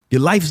Your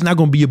life is not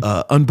going to be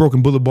a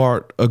unbroken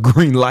boulevard of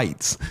green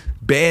lights.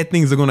 Bad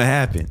things are going to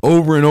happen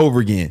over and over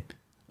again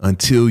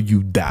until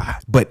you die.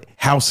 But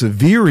how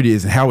severe it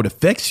is and how it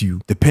affects you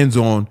depends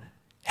on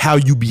how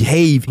you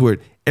behave where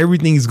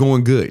everything is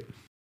going good.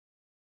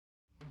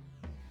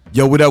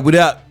 Yo, what up, what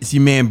up? It's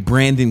your man,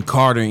 Brandon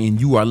Carter, and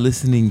you are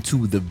listening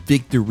to the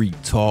Victory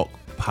Talk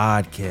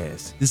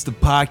podcast. This is the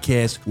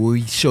podcast where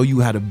we show you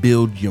how to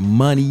build your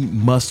money,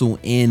 muscle,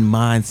 and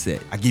mindset.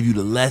 I give you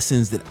the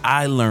lessons that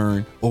I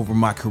learned over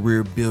my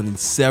career building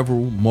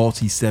several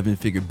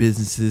multi-seven-figure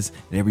businesses,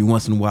 and every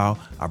once in a while,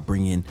 I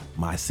bring in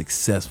my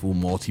successful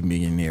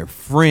multimillionaire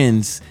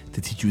friends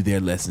to teach you their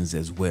lessons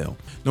as well.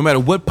 No matter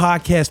what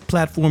podcast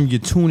platform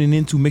you're tuning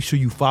into, make sure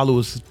you follow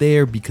us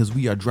there because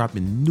we are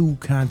dropping new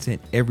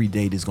content every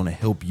day that's going to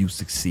help you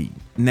succeed.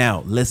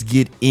 Now, let's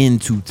get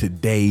into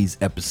today's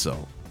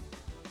episode.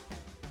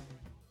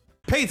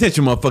 Pay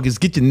attention, motherfuckers.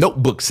 Get your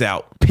notebooks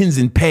out, pens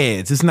and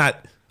pads. It's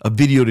not a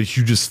video that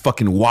you just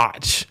fucking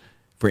watch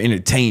for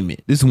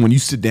entertainment. This is when you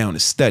sit down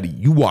and study.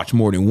 You watch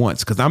more than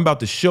once because I'm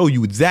about to show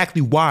you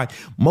exactly why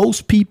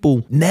most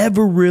people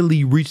never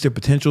really reach their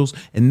potentials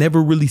and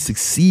never really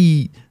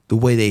succeed the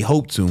way they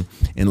hope to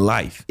in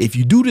life. If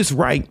you do this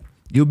right,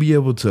 you'll be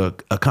able to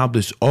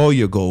accomplish all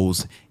your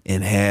goals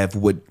and have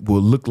what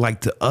will look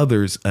like to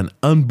others an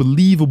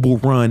unbelievable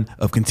run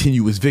of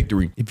continuous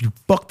victory. If you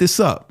fuck this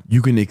up,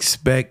 you can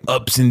expect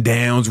ups and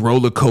downs,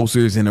 roller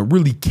coasters, and a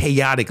really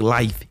chaotic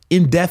life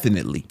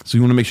indefinitely. So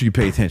you want to make sure you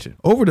pay attention.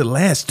 Over the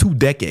last 2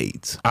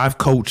 decades, I've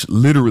coached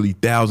literally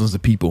thousands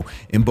of people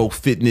in both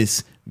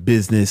fitness,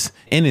 business,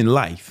 and in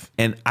life.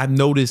 And I've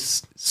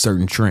noticed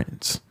certain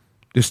trends.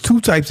 There's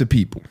 2 types of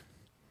people.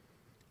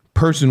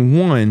 Person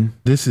 1,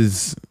 this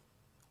is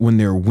when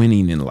they're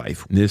winning in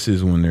life. This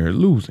is when they're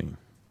losing.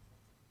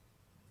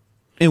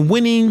 And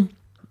winning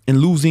and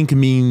losing can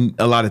mean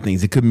a lot of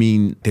things. It could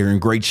mean they're in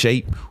great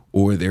shape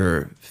or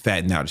they're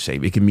fat and out of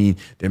shape. It could mean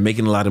they're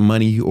making a lot of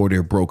money or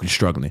they're broke and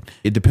struggling.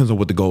 It depends on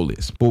what the goal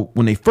is. But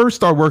when they first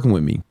start working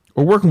with me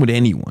or working with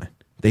anyone,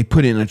 they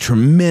put in a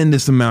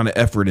tremendous amount of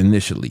effort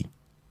initially.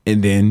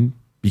 And then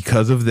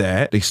because of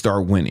that, they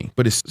start winning.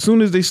 But as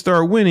soon as they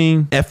start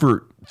winning,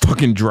 effort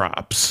fucking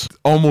drops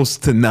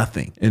almost to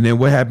nothing. And then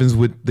what happens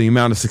with the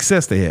amount of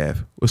success they have?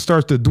 Well, it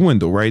starts to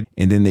dwindle, right?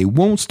 And then they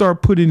won't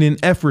start putting in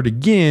effort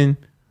again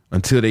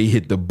until they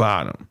hit the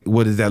bottom.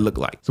 What does that look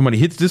like? Somebody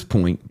hits this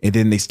point and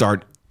then they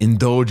start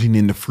indulging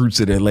in the fruits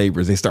of their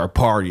labors. They start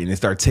partying, they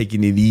start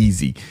taking it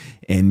easy.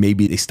 And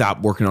maybe they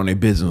stop working on their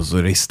business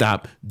or they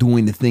stop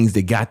doing the things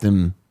that got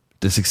them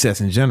the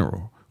success in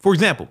general. For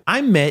example,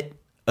 I met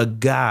a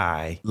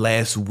guy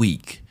last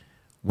week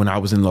when I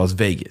was in Las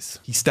Vegas.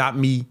 He stopped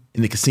me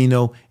in the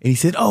casino and he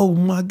said, "Oh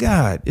my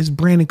God, it's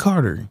Brandon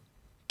Carter,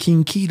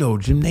 King Keto,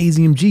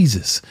 Gymnasium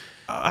Jesus.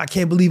 I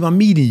can't believe I'm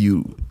meeting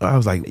you." I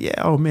was like, "Yeah,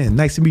 oh man,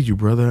 nice to meet you,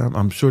 brother.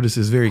 I'm sure this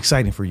is very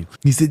exciting for you."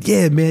 He said,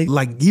 "Yeah, man,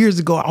 like years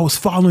ago, I was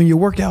following your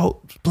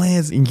workout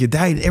plans and your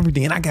diet and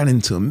everything, and I got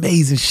into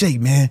amazing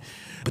shape, man.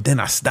 But then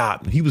I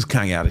stopped." He was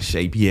kind of out of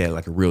shape. He had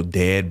like a real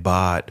dad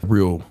bod,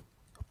 real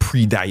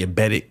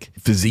pre-diabetic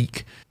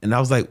physique. And I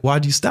was like,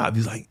 "Why'd you stop?"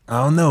 He's like,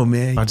 "I don't know,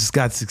 man. I just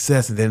got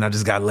success and then I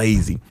just got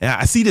lazy." And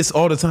I see this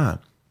all the time.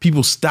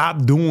 People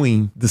stop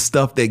doing the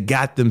stuff that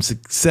got them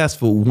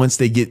successful once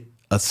they get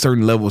a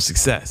certain level of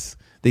success.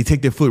 They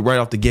take their foot right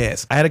off the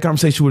gas. I had a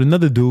conversation with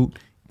another dude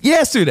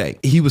yesterday.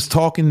 He was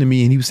talking to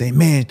me and he was saying,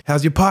 "Man,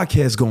 how's your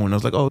podcast going?" I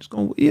was like, "Oh,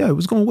 it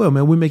was going well,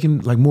 man. We're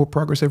making like more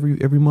progress every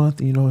month,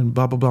 you know, and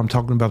blah, blah, blah." I'm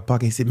talking about the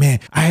podcast. He said, "Man,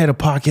 I had a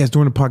podcast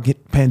during the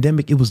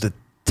pandemic. It was the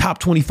top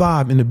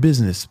 25 in the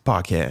business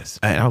podcast."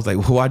 And I was like,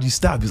 "Well, why'd you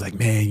stop?" He's like,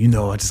 "Man, you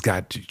know, I just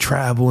got to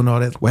travel and all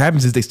that." What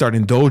happens is they start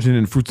indulging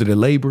in the fruits of their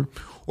labor,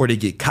 or they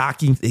get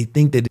cocky. They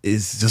think that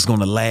it's just going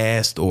to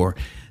last, or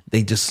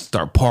they just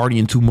start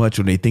partying too much,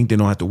 or they think they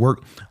don't have to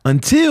work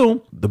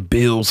until the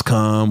bills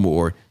come,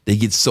 or they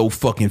get so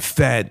fucking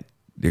fat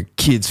their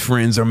kids'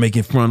 friends are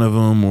making fun of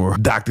them, or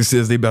doctor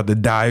says they about to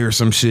die or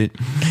some shit.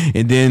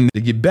 And then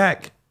they get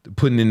back to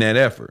putting in that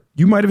effort.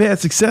 You might have had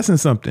success in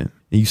something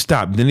and you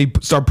stop. Then they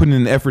start putting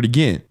in the effort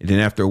again. And then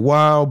after a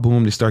while,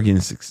 boom, they start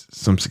getting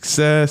some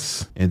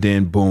success. And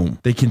then boom,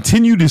 they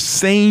continue the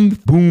same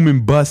boom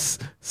and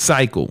bust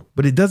cycle.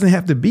 But it doesn't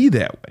have to be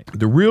that way.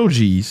 The real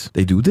G's,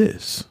 they do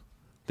this.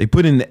 They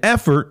put in the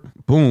effort,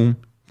 boom.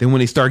 Then when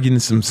they start getting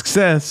some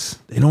success,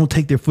 they don't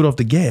take their foot off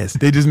the gas.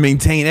 They just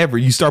maintain effort.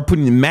 You start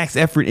putting in max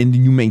effort and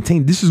then you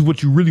maintain. This is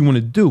what you really want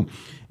to do.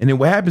 And then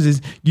what happens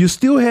is you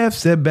still have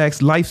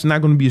setbacks. Life's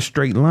not going to be a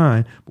straight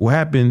line. But what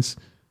happens,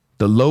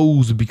 the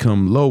lows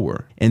become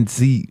lower. And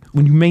see,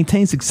 when you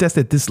maintain success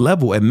at this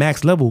level, at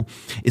max level,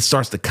 it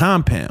starts to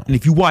compound. And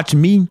if you watch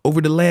me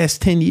over the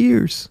last 10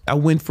 years, I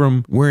went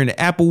from wearing an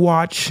Apple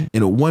Watch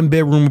in a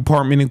 1-bedroom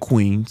apartment in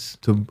Queens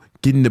to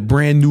getting the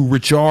brand new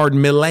Richard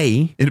Mille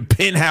in a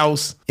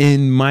penthouse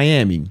in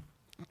Miami.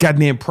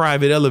 Goddamn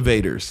private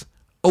elevators,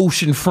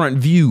 oceanfront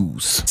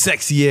views,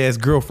 sexy ass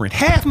girlfriend,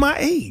 half my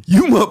age.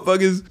 You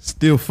motherfuckers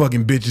still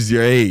fucking bitches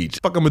your age.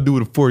 Fuck I'm gonna do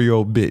with a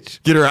 40-year-old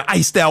bitch? Get her an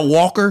iced out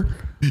walker?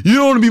 You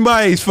don't want to be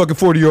my age fucking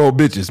 40-year-old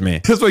bitches,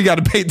 man. That's why you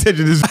got to pay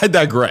attention to this. I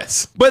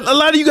digress. But a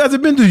lot of you guys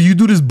have been through, you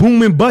do this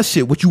boom and bust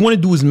shit. What you want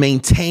to do is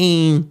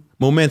maintain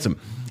momentum.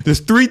 There's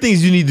 3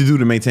 things you need to do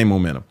to maintain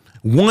momentum.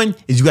 One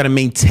is you got to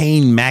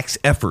maintain max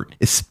effort,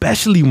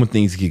 especially when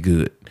things get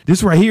good.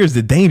 This right here is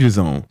the danger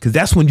zone, because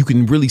that's when you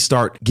can really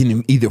start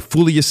getting either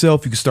full of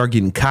yourself, you can start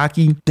getting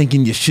cocky,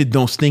 thinking your shit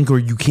don't stink or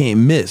you can't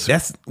miss.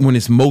 That's when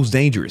it's most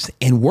dangerous.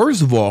 And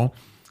worst of all,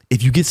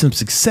 if you get some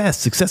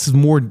success is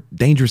more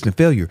dangerous than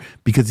failure,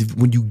 because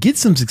when you get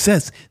some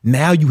success,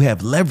 now you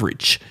have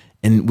leverage.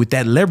 And with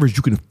that leverage,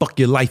 you can fuck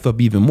your life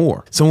up even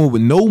more. Someone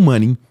with no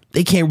money,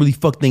 they can't really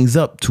fuck things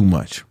up too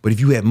much. But if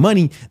you have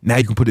money, now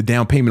you can put a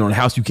down payment on a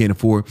house you can't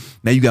afford.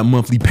 Now you got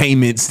monthly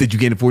payments that you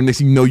can't afford. Next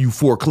thing you know, you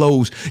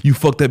foreclosed, you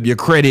fucked up your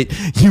credit,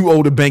 you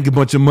owe the bank a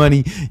bunch of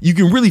money. You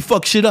can really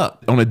fuck shit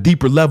up on a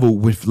deeper level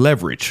with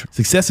leverage.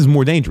 Success is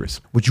more dangerous.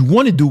 What you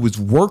want to do is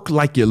work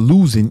like you're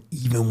losing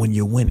even when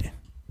you're winning.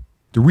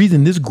 The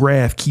reason this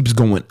graph keeps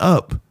going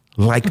up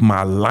like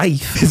my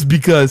life is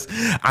because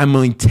I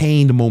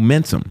maintained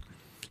momentum.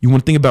 You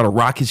want to think about a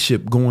rocket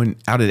ship going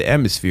out of the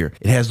atmosphere.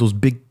 It has those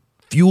big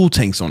fuel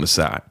tanks on the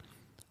side.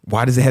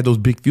 Why does it have those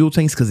big fuel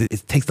tanks? Because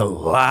it takes a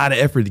lot of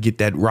effort to get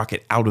that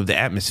rocket out of the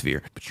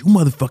atmosphere. But you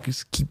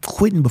motherfuckers keep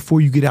quitting before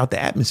you get out the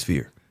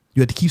atmosphere.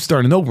 You have to keep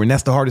starting over, and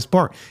that's the hardest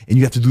part. And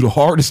you have to do the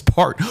hardest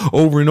part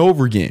over and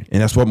over again.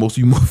 And that's why most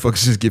of you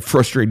motherfuckers just get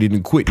frustrated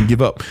and quit and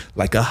give up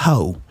like a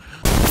hoe.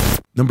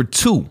 Number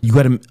 2, you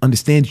got to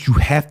understand that you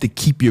have to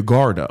keep your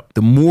guard up.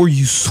 The more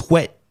you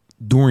sweat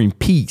during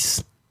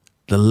peace,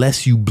 the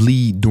less you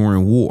bleed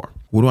during war.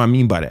 What do I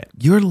mean by that?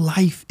 Your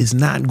life is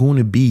not going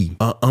to be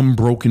an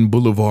unbroken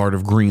boulevard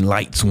of green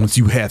lights once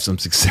you have some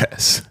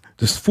success.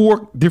 There's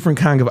 4 different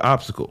kinds of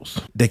obstacles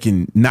that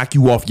can knock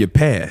you off your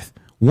path.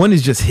 One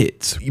is just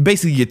hits.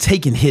 You're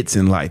taking hits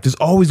in life. There's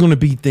always going to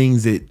be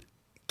things that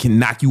can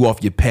knock you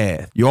off your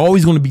path. You're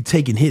always going to be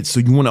taking hits. So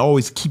you want to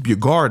always keep your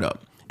guard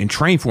up and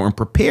train for it and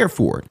prepare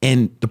for it.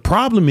 And the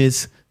problem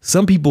is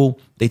some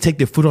people, they take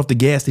their foot off the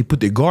gas, they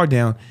put their guard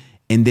down,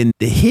 and then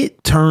the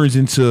hit turns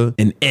into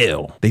an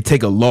L. They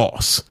take a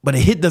loss. But a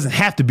hit doesn't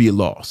have to be a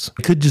loss.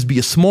 It could just be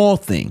a small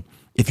thing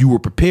if you were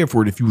prepared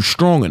for it, if you were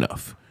strong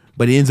enough.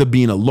 But it ends up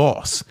being a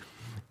loss.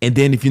 And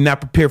then if you're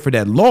not prepared for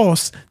that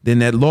loss, then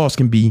that loss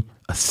can be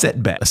a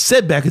setback. A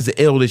setback is an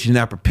L that you're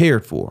not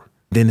prepared for.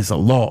 Then it's a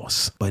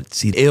loss. But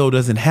see, the L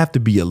doesn't have to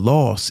be a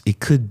loss. It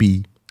could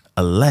be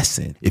a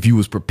lesson if you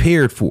was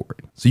prepared for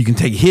it. So you can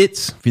take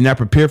hits. If you're not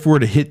prepared for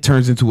it, a hit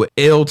turns into an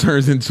L,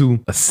 turns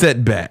into a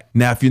setback.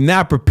 Now, if you're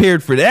not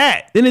prepared for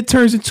that, then it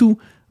turns into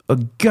a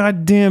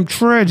goddamn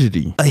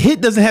tragedy. A hit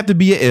doesn't have to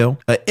be an L.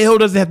 A L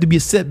doesn't have to be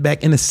a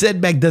setback, and a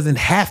setback doesn't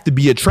have to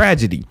be a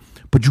tragedy.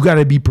 But you got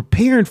to be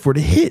prepared for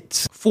the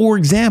hits. For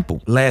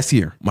example, last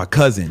year, my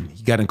cousin,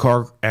 he got in a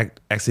car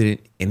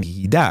accident and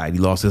he died. He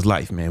lost his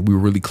life, man. We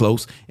were really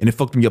close, and it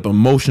fucked me up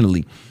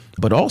emotionally.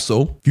 But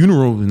also,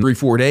 funeral in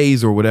 3-4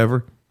 days or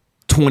whatever,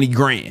 20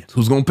 grand.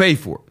 Who's going to pay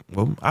for it?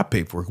 Well, I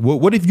paid for it.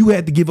 What if you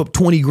had to give up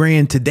 20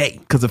 grand today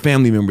because a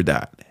family member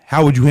died?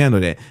 How would you handle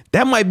that?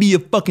 That might be a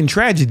fucking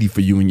tragedy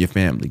for you and your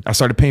family. I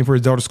started paying for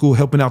his daughter's school,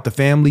 helping out the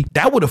family.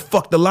 That would have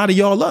fucked a lot of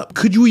y'all up.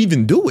 Could you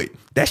even do it?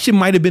 That shit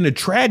might have been a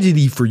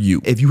tragedy for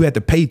you if you had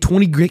to pay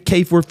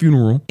 $20K for a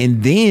funeral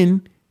and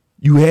then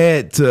you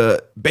had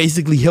to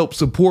basically help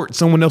support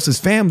someone else's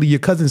family, your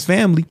cousin's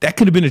family. That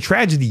could have been a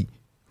tragedy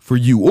for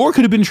you, or it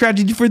could have been a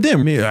tragedy for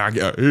them. Man, I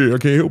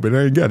can't help it.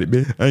 I ain't got it,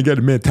 man. I ain't got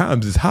it, man.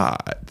 Times is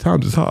hard.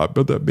 Times is hard,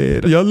 brother,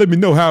 man. Y'all let me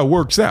know how it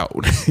works out.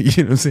 You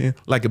know what I'm saying?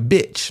 Like a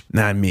bitch.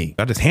 Not me.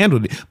 I just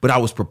handled it, but I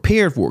was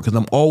prepared for it because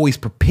I'm always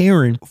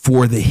preparing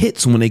for the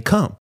hits when they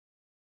come.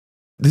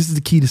 This is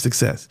the key to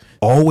success.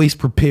 Always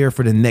prepare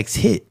for the next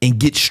hit and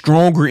get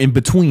stronger in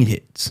between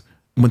hits.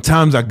 When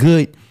times are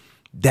good,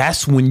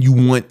 that's when you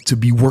want to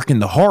be working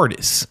the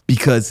hardest,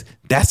 because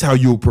that's how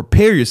you'll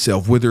prepare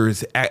yourself, whether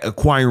it's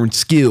acquiring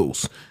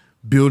skills,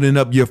 building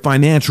up your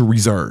financial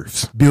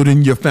reserves,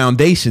 building your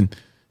foundation.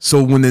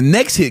 So when the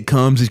next hit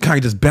comes, it kind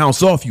of just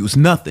bounce off you. It's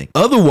nothing.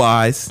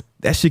 Otherwise,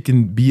 that shit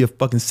can be a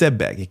fucking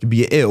setback. It can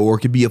be an L, or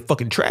it can be a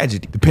fucking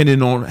tragedy,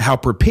 depending on how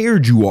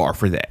prepared you are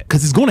for that.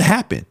 Because it's going to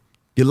happen.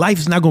 Your life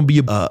is not going to be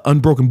an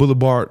unbroken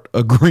boulevard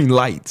of green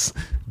lights.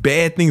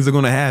 Bad things are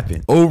going to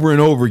happen over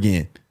and over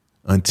again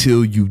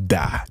until you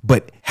die.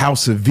 But how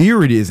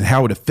severe it is and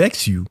how it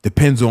affects you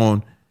depends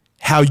on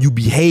how you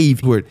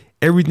behave where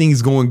everything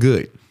is going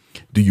good.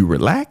 Do you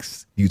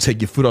relax? Do you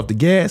take your foot off the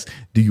gas?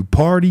 Do you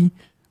party,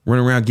 run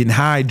around getting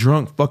high,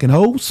 drunk, fucking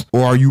hoes?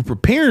 Or are you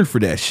preparing for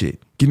that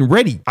shit? Getting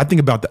ready. I think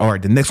about all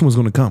right, the next one's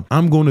going to come.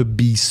 I'm going to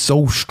be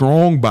so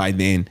strong by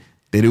then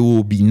that it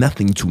will be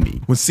nothing to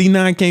me. When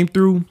C9 came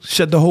through,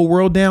 shut the whole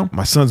world down,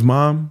 my son's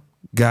mom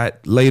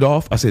got laid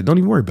off. I said, don't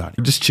even worry about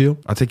it. Just chill.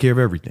 I'll take care of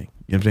everything.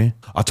 You know what I'm saying?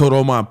 I told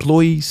all my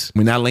employees,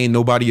 we're not laying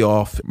nobody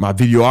off. My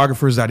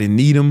videographers, I didn't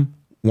need them.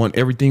 When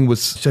everything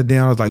was shut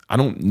down, I was like, I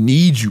don't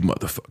need you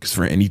motherfuckers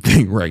for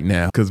anything right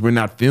now because we're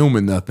not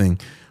filming nothing,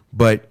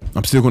 but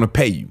I'm still going to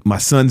pay you. My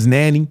son's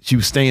nanny, she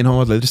was staying home. I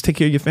was like, just take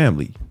care of your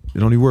family.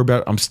 You don't need to worry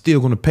about it. I'm still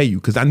going to pay you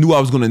because I knew I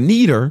was going to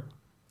need her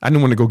I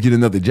didn't want to go get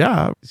another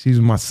job. She was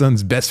my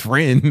son's best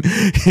friend,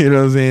 you know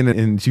what I'm saying?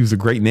 And she was a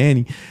great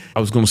nanny. I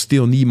was going to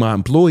still need my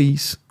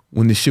employees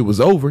when this shit was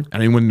over. I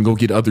didn't want to go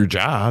get other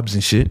jobs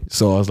and shit.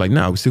 So I was like,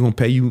 no, we're still going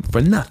to pay you for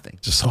nothing.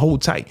 Just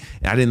hold tight.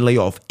 And I didn't lay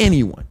off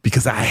anyone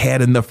because I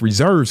had enough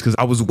reserves because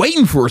I was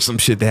waiting for some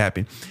shit to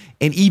happen.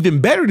 And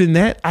even better than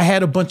that, I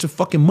had a bunch of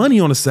fucking money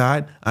on the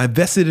side. I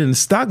invested in the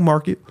stock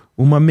market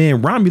with my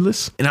man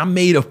Romulus, and I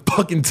made a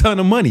fucking ton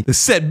of money. The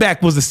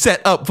setback was a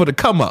set up for the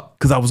come up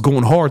because I was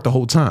going hard the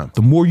whole time.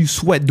 The more you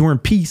sweat during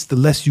peace, the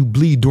less you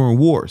bleed during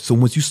war. So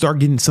once you start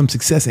getting some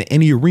success in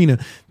any arena,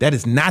 that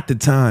is not the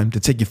time to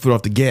take your foot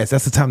off the gas.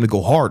 That's the time to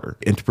go harder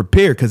and to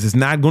prepare because it's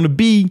not going to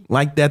be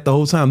like that the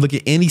whole time. Look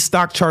at any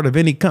stock chart of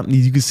any company.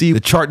 You can see the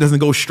chart doesn't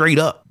go straight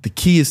up. The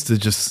key is to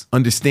just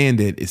understand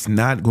that it's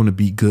not going to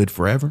be good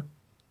forever.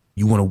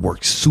 You want to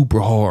work super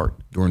hard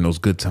during those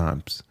good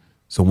times.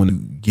 So when you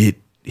get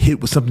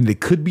hit with something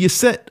that could be a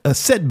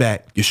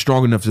setback, you're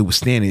strong enough to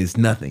withstand it. It's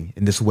nothing.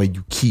 And this way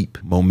you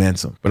keep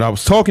momentum. But I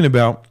was talking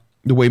about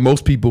the way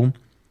most people,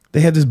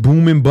 they have this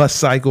boom and bust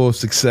cycle of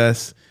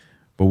success.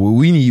 But what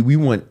we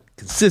want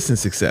consistent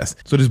success.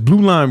 So this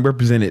blue line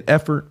represented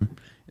effort and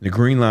the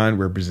green line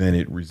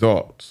represented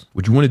results.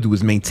 What you want to do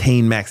is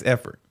maintain max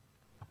effort.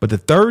 But the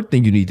third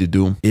thing you need to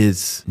do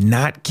is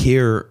not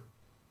care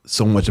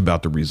so much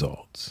about the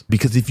results.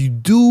 Because if you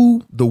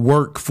do the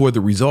work for the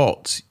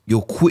results,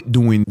 you'll quit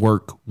doing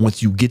work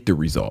once you get the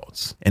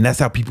results. And that's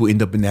how people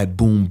end up in that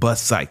boom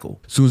bust cycle.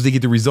 As soon as they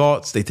get the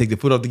results, they take their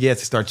foot off the gas,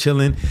 they start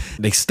chilling,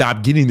 they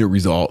stop getting the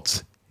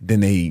results,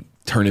 then they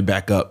turn it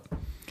back up.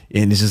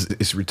 And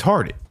it's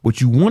retarded.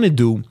 What you want to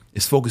do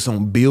is focus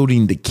on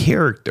building the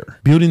character.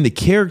 Building the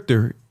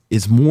character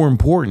is more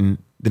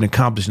important than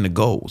accomplishing the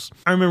goals.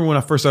 I remember when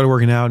I first started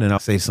working out and I'll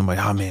say to somebody,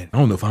 oh man, I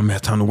don't know if I'm gonna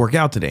have time to work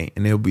out today.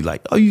 And they'll be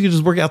like, oh, you can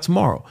just work out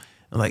tomorrow.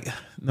 I'm like,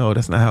 no,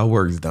 that's not how it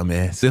works,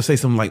 dumbass. They'll say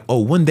something like, oh,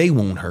 one day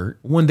won't hurt.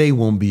 One day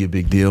won't be a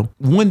big deal.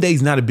 One day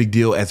is not a big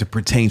deal as it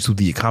pertains to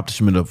the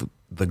accomplishment of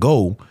the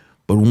goal,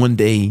 but one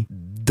day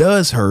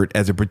does hurt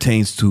as it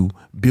pertains to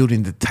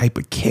building the type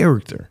of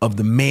character of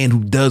the man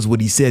who does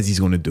what he says he's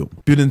gonna do.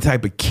 Building the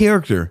type of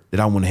character that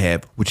I wanna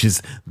have, which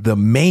is the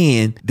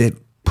man that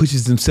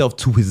pushes himself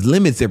to his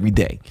limits every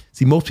day.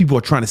 See, most people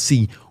are trying to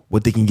see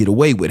what they can get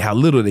away with, how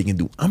little they can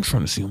do. I'm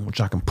trying to see how much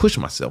I can push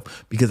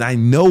myself because I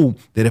know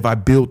that if I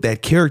build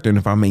that character and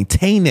if I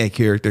maintain that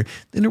character,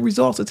 then the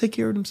results will take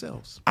care of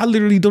themselves. I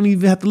literally don't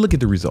even have to look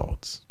at the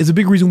results. It's a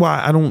big reason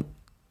why I don't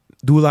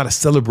do a lot of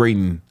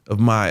celebrating of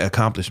my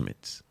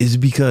accomplishments is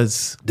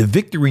because the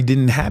victory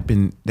didn't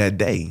happen that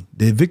day.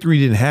 The victory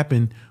didn't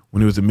happen when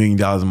there was $1 million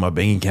in my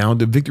bank account.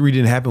 The victory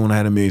didn't happen when I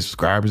had 1 million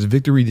subscribers. The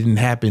victory didn't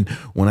happen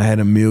when I had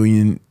 1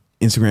 million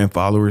Instagram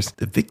followers.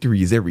 The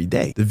victory is every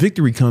day. The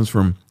victory comes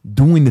from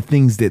doing the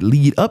things that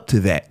lead up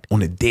to that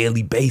on a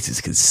daily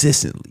basis,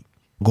 consistently,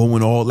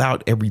 going all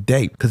out every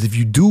day. Because if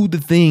you do the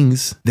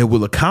things that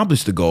will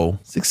accomplish the goal,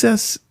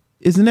 success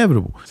is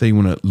inevitable. Say you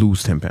want to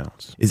lose 10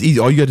 pounds. It's easy.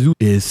 All you got to do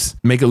is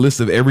make a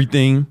list of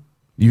everything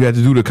you have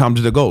to do to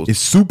accomplish the goals. It's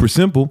super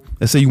simple.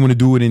 Let's say you want to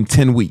do it in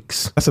 10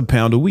 weeks. That's a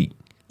pound a week.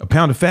 A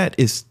pound of fat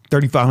is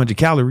 3,500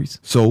 calories.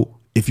 So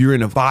if you're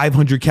in a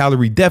 500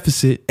 calorie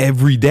deficit,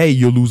 every day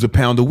you'll lose a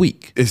pound a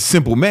week. It's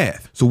simple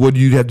math. So what do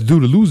you have to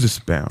do to lose this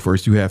pound?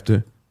 First, you have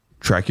to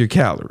track your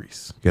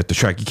calories. You have to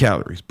track your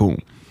calories. Boom.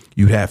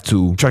 You have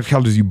to track the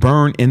calories you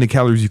burn and the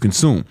calories you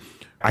consume.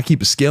 I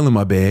keep a scale in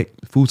my bag,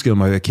 food scale in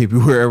my bag. I keep it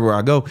wherever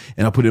I go,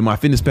 and I put it in my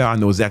MyFitnessPal. I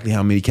know exactly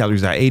how many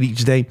calories I ate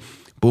each day.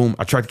 Boom.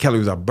 I track the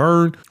calories I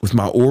burn with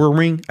my Oura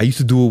Ring. I used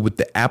to do it with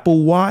the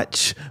Apple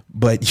Watch,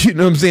 but you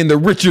know what I'm saying? The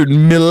Richard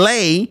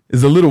Mille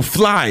is a little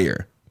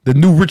flyer. The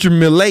new Richard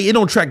Mille, it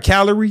don't track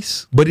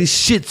calories, but it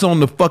shits on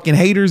the fucking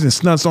haters and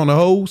snuts on the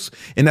hoes.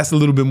 And that's a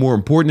little bit more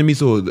important to me.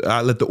 So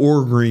I let the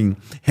Oura Ring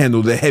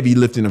handle the heavy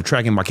lifting of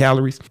tracking my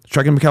calories,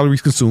 tracking my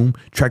calories consumed,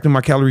 tracking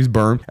my calories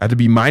burned. I have to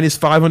be minus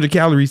 500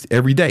 calories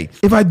every day.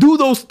 If I do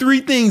those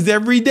 3 things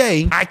every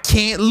day, I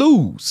can't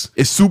lose.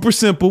 It's super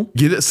simple.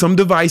 Get some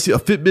device, a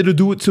Fitbit will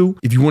do it too.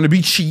 If you want to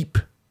be cheap,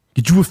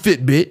 get you a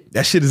Fitbit.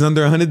 That shit is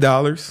under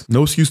 $100.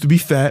 No excuse to be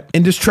fat.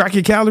 And just track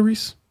your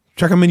calories.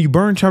 Track how many you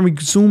burn, track how many you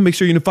consume, make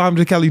sure you're in a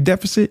 500 calorie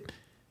deficit.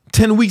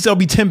 10 weeks, I'll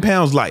be 10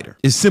 pounds lighter.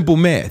 It's simple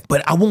math.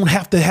 But I won't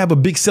have to have a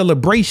big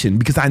celebration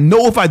because I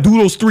know if I do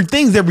those 3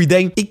 things every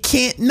day, it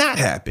can't not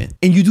happen.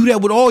 And you do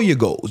that with all your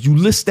goals. You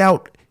list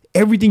out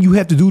everything you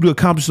have to do to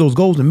accomplish those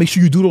goals and make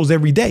sure you do those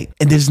every day.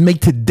 And just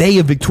make today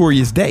a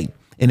victorious day.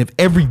 And if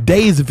every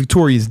day is a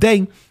victorious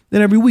day,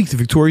 then every week's a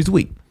victorious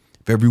week.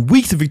 If every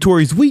week's a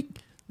victorious week,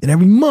 then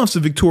every month's a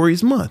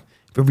victorious month.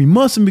 If every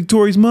month's a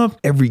victorious month,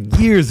 every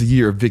year is a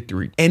year of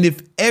victory. And if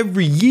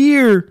every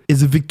year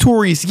is a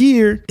victorious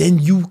year, then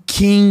you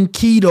King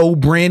Keto,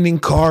 Brandon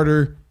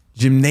Carter,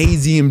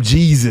 Gymnasium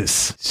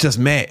Jesus. It's just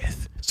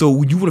math.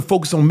 So you want to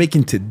focus on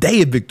making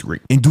today a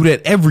victory and do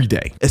that every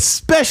day,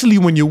 especially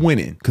when you're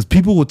winning. Because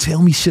people will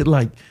tell me shit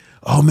like,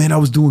 oh man, I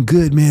was doing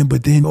good, man,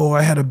 but then, oh,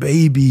 I had a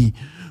baby.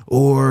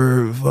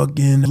 or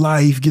fucking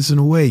life gets in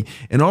the way.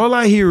 And all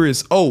I hear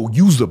is, oh,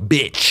 you's a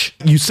bitch.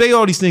 You say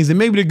all these things and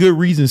maybe they're good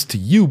reasons to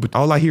you, but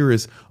all I hear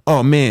is,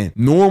 oh man,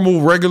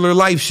 normal, regular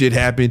life shit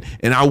happened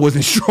and I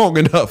wasn't strong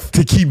enough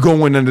to keep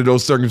going under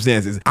those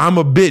circumstances. I'm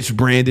a bitch,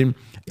 Brandon.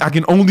 I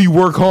can only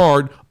work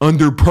hard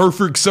under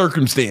perfect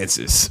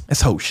circumstances.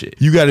 That's whole shit.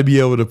 You got to be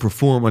able to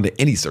perform under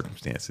any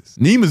circumstances.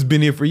 Nima's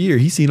been here for a year.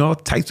 He's seen all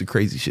types of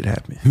crazy shit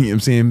happen. You know what I'm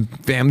saying?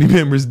 Family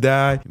members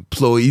die,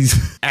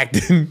 employees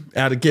acting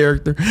out of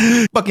character,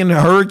 fucking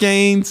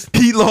hurricanes.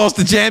 He lost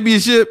the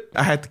championship.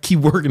 I had to keep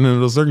working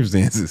under those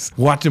circumstances.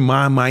 Watching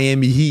my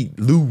Miami Heat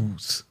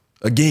lose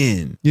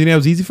again. You know, that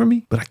was easy for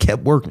me, but I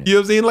kept working. You know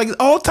what I'm saying? Like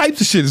all types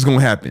of shit is going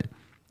to happen.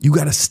 You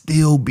got to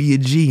still be a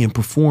G and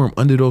perform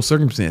under those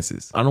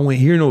circumstances. I don't want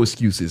to hear no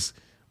excuses.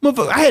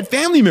 Motherfucker, I had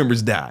family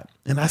members die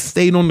and I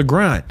stayed on the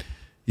grind.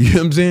 You know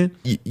what I'm saying?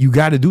 You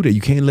got to do that.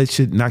 You can't let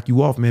shit knock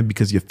you off, man,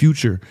 because your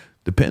future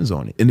depends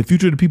on it. And the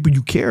future of the people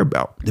you care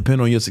about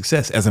depend on your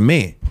success as a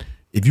man.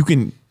 If you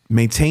can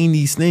maintain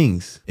these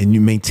things and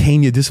you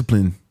maintain your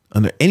discipline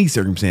under any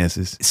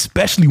circumstances,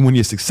 especially when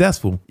you're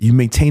successful, you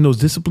maintain those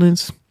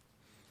disciplines,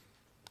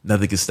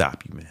 nothing can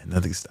stop you, man.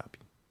 Nothing can stop you.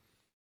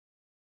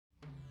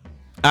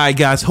 All right,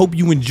 guys, hope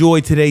you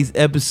enjoyed today's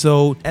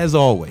episode. As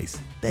always,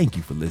 thank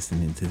you for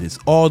listening to this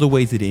all the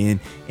way to the end.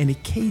 And in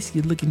case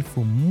you're looking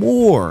for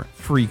more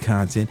free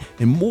content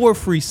and more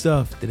free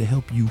stuff that'll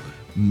help you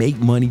make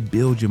money,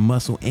 build your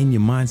muscle and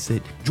your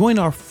mindset, join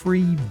our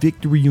free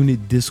Victory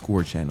Unit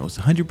Discord channel. It's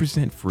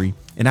 100% free.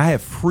 And I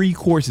have free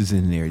courses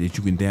in there that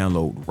you can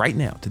download right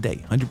now,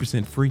 today,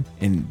 100% free.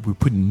 And we're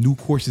putting new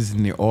courses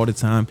in there all the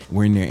time.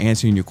 We're in there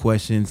answering your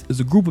questions. There's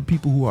a group of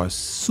people who are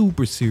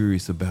super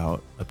serious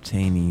about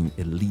obtaining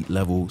elite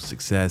level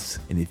success.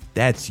 And if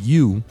that's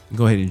you,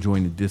 go ahead and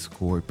join the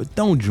Discord. But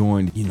don't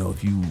join,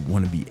 if you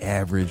want to be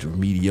average or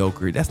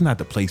mediocre. That's not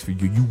the place for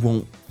you. You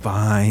won't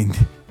find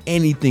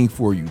anything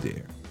for you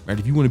there, right?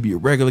 If you want to be a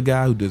regular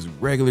guy who does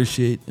regular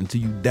shit until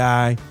you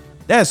die,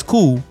 that's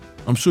cool.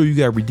 I'm sure you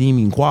got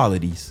redeeming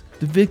qualities.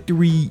 The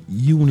Victory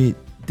Unit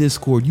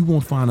Discord, you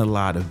won't find a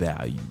lot of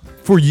value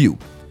for you.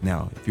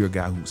 Now, if you're a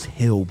guy who's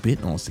hell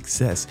bent on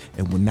success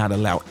and will not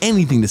allow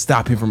anything to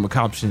stop him from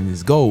accomplishing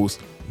his goals,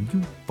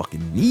 you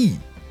fucking need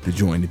to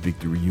join the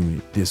Victory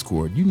Unit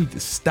Discord. You need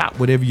to stop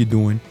whatever you're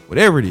doing,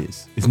 whatever it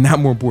is. It's not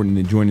more important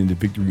than joining the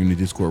Victory Unit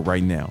Discord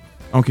right now.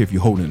 I don't care if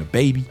you're holding a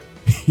baby.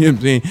 You know what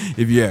I'm saying?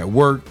 If you're at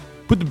work,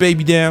 put the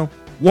baby down,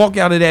 walk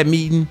out of that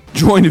meeting,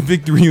 join the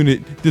Victory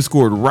Unit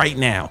Discord right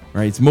now,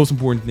 right? It's the most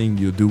important thing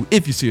you'll do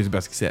if you're serious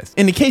about success.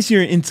 And in case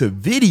you're into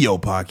video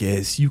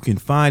podcasts, you can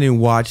find and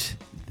watch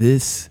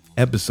this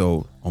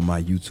episode on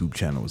my YouTube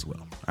channel as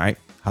well. All right?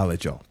 Holla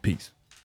at y'all. Peace.